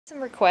Some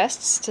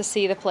requests to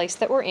see the place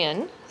that we're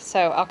in,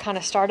 so I'll kind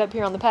of start up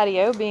here on the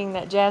patio, being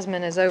that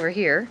Jasmine is over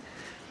here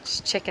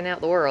just checking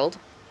out the world.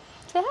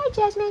 Say hi,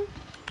 Jasmine.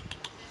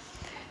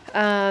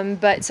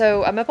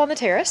 So I'm up on the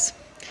terrace.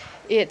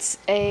 It's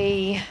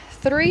a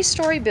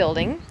 3-story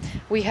building.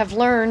 We have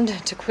learned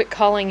to quit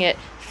calling it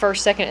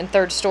first, second, and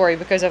third story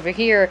because over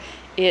here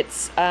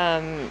it's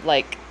primera,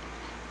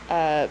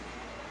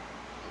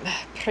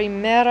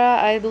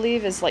 I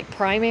believe, is like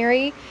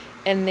primary,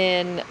 and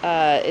then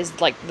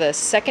is like the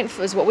second,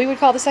 is what we would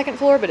call the second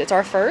floor, but it's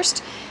our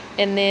first,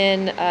 and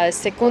then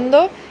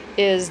segundo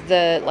is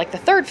the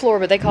third floor,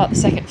 but they call it the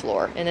second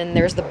floor, and then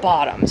there's the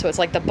bottom, so it's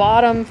like the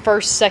bottom,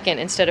 first, second,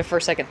 instead of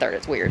first, second, third.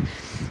 It's weird.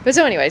 But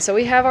so anyway, so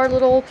we have our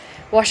little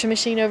washing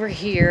machine over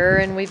here,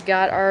 and we've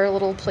got our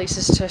little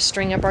places to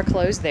string up our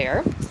clothes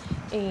there.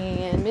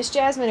 And Miss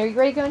Jasmine, are you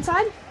ready to go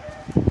inside?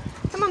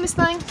 Come on, Miss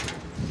Thing.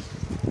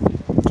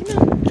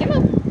 Come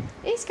on.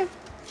 Let's go.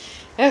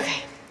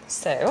 Okay,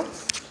 so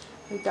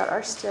we've got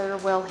our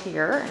stairwell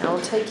here, and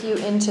I'll take you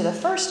into the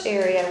first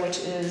area, which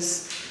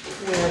is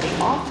where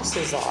the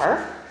offices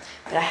are.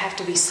 But I have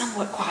to be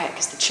somewhat quiet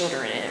because the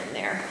children are in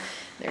there.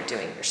 They're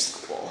doing their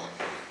school.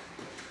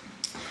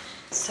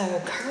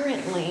 So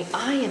currently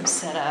I am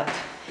set up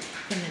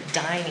in the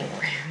dining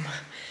room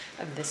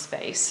of this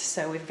space.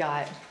 So we've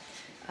got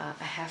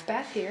a half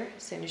bath here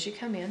as soon as you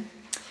come in.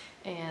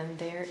 And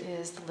there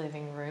is the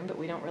living room, but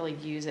we don't really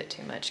use it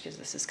too much because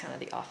this is kind of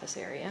the office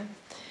area.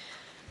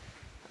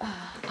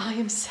 I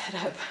am set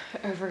up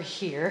over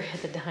here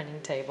at the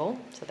dining table,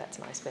 so that's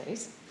my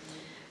space.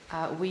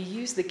 We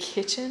use the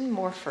kitchen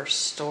more for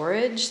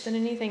storage than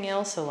anything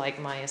else, so like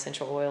my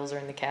essential oils are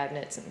in the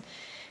cabinets, and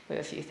we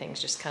have a few things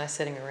just kind of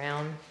sitting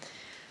around.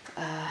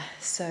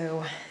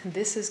 So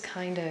this is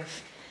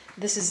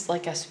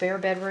like a spare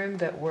bedroom,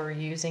 but we're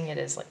using it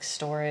as like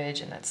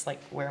storage, and that's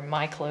like where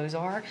my clothes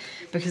are,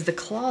 because the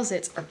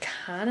closets are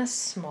kind of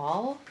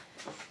small.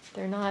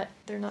 They're not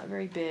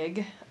very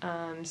big,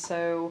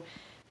 so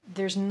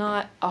there's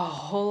not a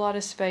whole lot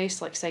of space,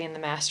 like say in the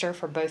master,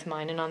 for both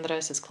mine and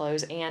Andres's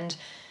clothes, and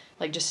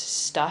like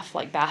just stuff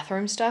like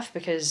bathroom stuff,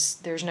 because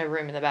there's no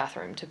room in the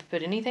bathroom to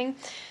put anything.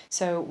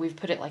 So we've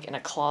put it like in a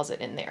closet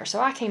in there. So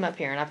I came up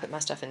here and I put my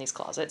stuff in these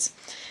closets,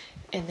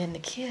 and then the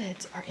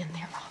kids are in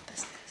their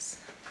offices.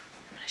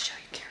 I'm going to show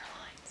you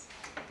Caroline's.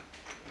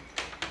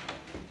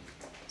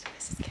 So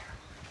this is Caroline.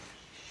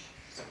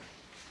 So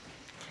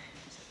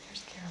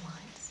there's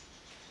Caroline's.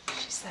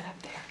 She's set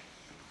up there.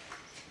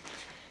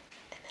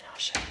 And then I'll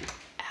show you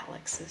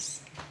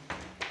Alex's.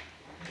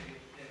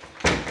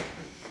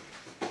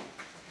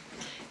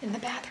 And the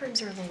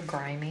bathrooms are a little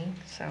grimy,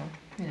 so,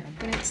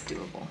 but it's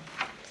doable.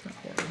 It's not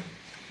horrible.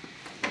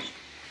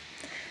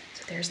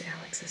 So there's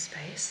Alex's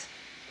space.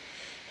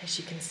 As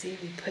you can see,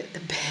 we put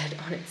the bed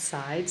on its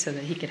side so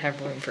that he could have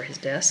room for his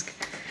desk.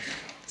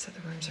 So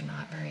the rooms are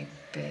not very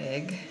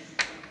big.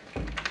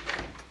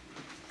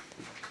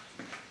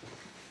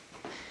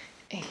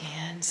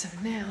 And so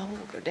now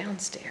we'll go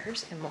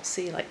downstairs and we'll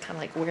see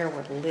kind of where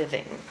we're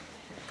living.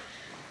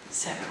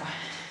 So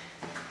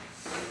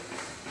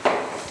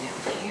down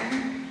here.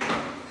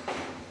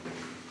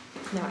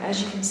 Now,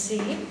 as you can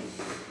see,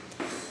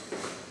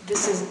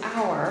 this is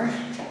our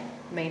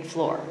main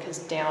floor,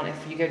 because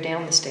if you go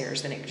down the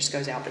stairs, then it just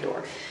goes out the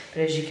door.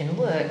 But as you can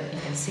look, you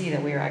can see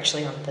that we are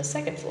actually on the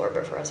second floor,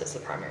 but for us it's the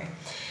primary.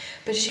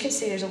 But as you can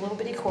see, there's a little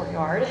bitty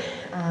courtyard,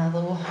 a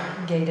little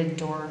gated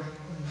door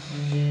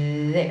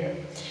there.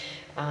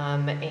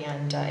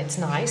 It's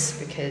nice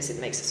because it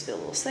makes us feel a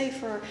little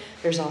safer.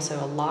 There's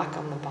also a lock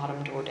on the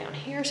bottom door down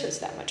here, so it's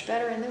that much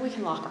better, and then we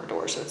can lock our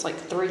door, so it's like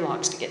 3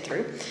 locks to get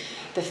through.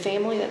 The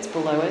family that's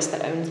below us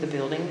that owns the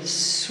building,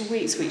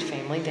 sweet, sweet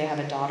family. They have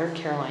a daughter,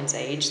 Caroline's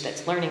age,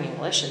 that's learning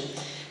English, and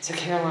so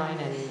Caroline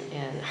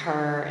and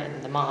her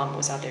and the mom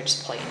was out there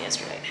just playing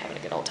yesterday and having a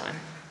good old time.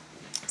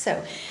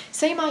 So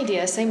same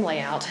idea, same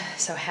layout.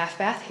 So half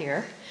bath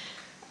here.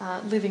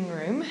 Living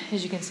room.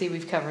 As you can see,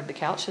 we've covered the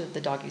couch so that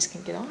the doggies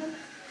can get on.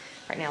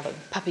 Right now the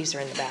puppies are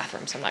in the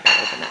bathroom, so I'm not going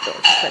to open that door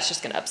because that's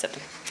just going to upset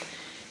them.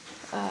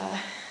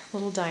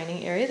 Little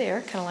dining area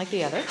there, kind of like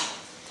the other.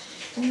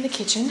 And in the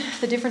kitchen,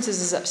 the difference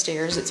is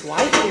upstairs. It's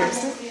white here.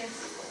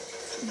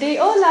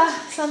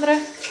 Hola, Sandra.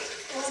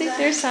 See,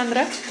 there's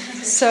Sandra.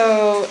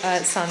 So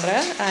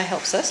Sandra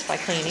helps us by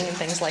cleaning and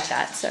things like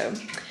that. So,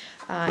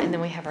 and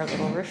then we have our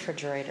little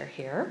refrigerator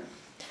here.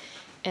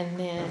 And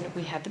then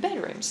we have the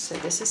bedrooms. So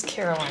this is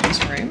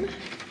Caroline's room.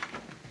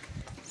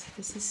 So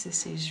this is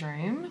Sissy's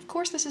room. Of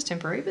course, this is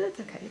temporary, but that's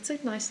okay. It's a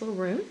nice little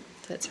room.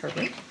 So that's her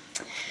room.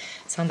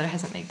 Sandra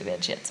hasn't made the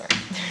bed yet,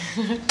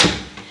 sorry.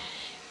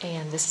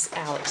 And this is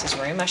Alex's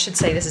room. I should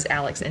say this is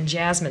Alex and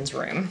Jasmine's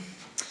room.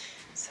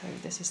 So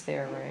this is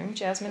their room.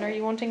 Jasmine, are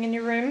you wanting in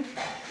your room?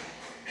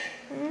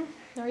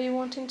 Are you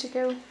wanting to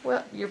go?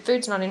 Well, your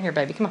food's not in here,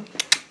 baby. Come on.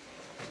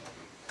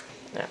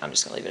 No, I'm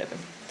just going to leave it open.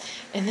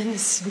 And then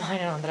this is mine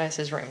and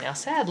Andres's room. Now,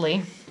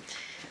 sadly,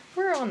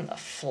 we're on the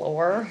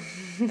floor,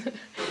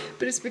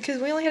 But it's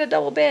because we only had a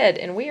double bed,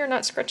 and we are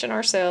not scratching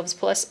ourselves,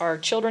 plus our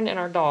children and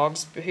our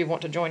dogs who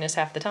want to join us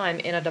half the time,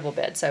 in a double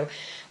bed. So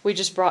we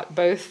just brought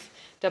both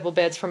double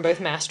beds from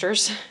both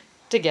masters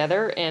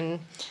together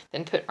and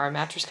then put our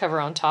mattress cover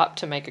on top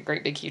to make a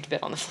great big huge bed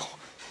on the floor.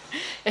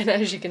 And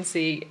as you can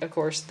see, of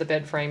course, the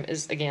bed frame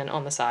is again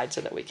on the side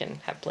so that we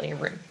can have plenty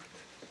of room.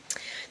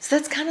 So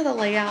that's kind of the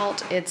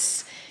layout.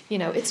 It's, you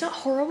know, it's not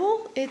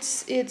horrible.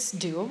 It's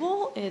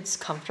doable. It's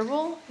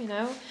comfortable, you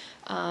know,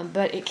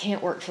 but it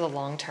can't work for the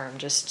long term.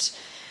 Just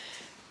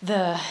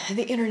the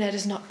internet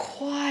is not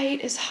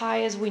quite as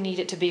high as we need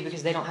it to be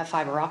because they don't have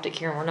fiber optic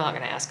here, and we're not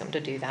going to ask them to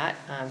do that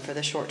for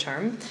the short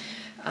term.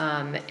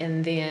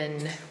 And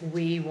then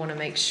we want to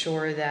make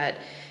sure that,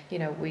 you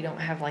know, we don't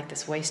have like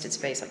this wasted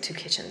space, like 2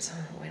 kitchens.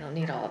 We don't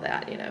need all of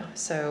that, you know.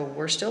 So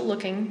we're still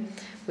looking.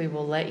 We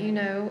will let you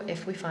know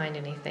if we find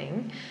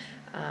anything.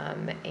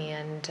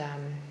 And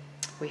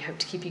we hope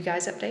to keep you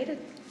guys updated.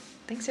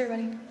 Thanks,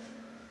 everybody.